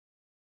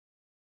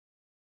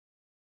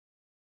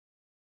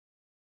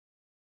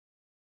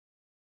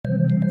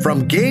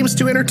From games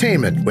to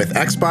entertainment, with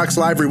Xbox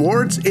Live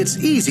Rewards, it's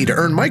easy to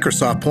earn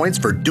Microsoft points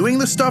for doing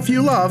the stuff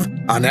you love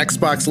on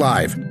Xbox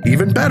Live.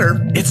 Even better,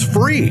 it's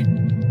free.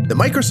 The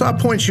Microsoft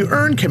points you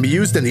earn can be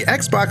used in the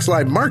Xbox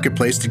Live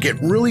Marketplace to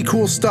get really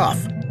cool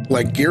stuff,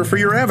 like gear for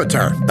your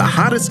avatar, the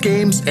hottest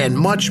games, and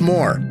much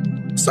more.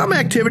 Some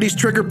activities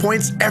trigger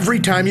points every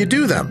time you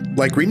do them,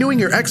 like renewing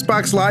your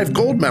Xbox Live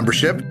Gold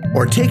membership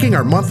or taking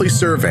our monthly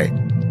survey.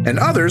 And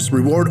others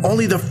reward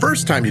only the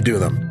first time you do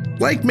them,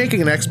 like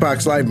making an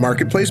Xbox Live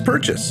Marketplace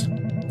purchase.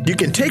 You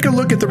can take a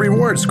look at the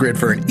rewards grid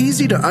for an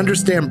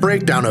easy-to-understand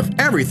breakdown of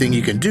everything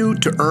you can do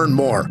to earn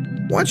more.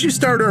 Once you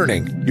start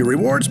earning, your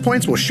rewards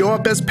points will show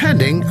up as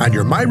pending on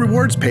your My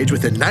Rewards page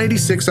within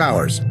 96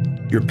 hours.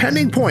 Your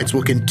pending points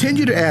will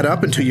continue to add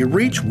up until you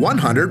reach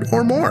 100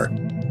 or more.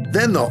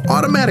 Then they'll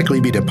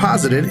automatically be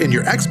deposited in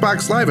your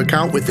Xbox Live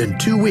account within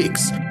 2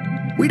 weeks.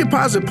 We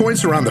deposit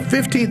points around the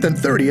 15th and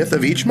 30th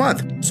of each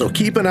month, so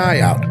keep an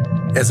eye out.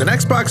 As an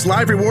Xbox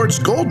Live Rewards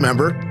Gold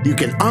member, you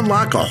can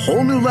unlock a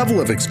whole new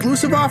level of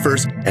exclusive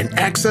offers and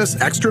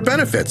access extra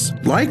benefits,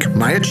 like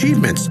My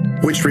Achievements,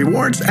 which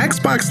rewards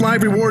Xbox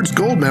Live Rewards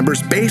Gold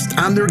members based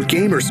on their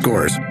gamer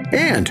scores,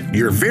 and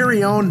your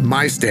very own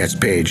My Stats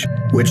page,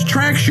 which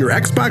tracks your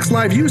Xbox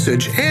Live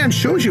usage and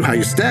shows you how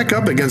you stack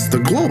up against the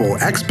global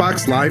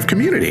Xbox Live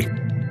community.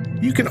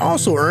 You can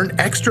also earn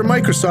extra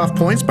Microsoft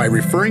points by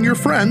referring your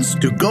friends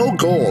to Go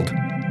Gold.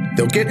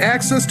 They'll get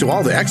access to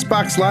all the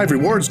Xbox Live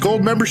Rewards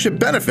Gold membership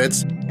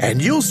benefits,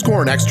 and you'll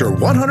score an extra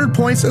 100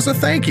 points as a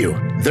thank you.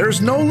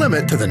 There's no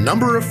limit to the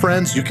number of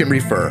friends you can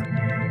refer.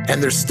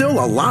 And there's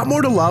still a lot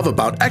more to love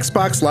about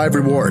Xbox Live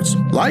Rewards,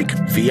 like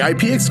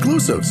VIP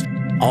exclusives.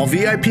 All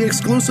VIP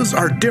exclusives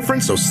are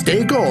different, so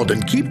stay gold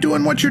and keep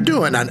doing what you're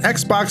doing on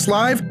Xbox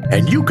Live,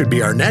 and you could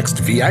be our next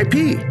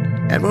VIP.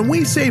 And when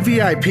we say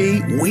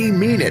VIP, we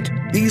mean it.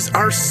 These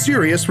are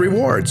serious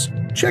rewards.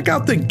 Check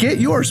out the Get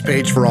Yours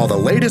page for all the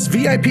latest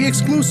VIP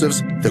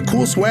exclusives, the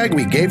cool swag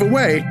we gave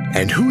away,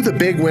 and who the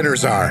big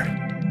winners are.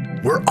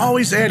 We're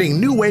always adding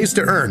new ways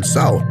to earn,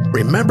 so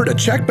remember to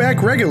check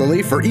back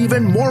regularly for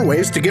even more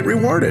ways to get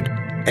rewarded.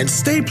 And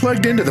stay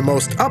plugged into the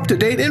most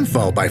up-to-date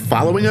info by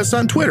following us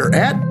on Twitter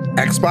at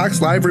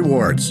Xbox Live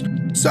Rewards.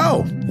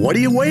 So, what are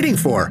you waiting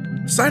for?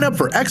 Sign up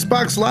for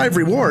Xbox Live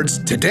Rewards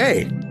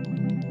today.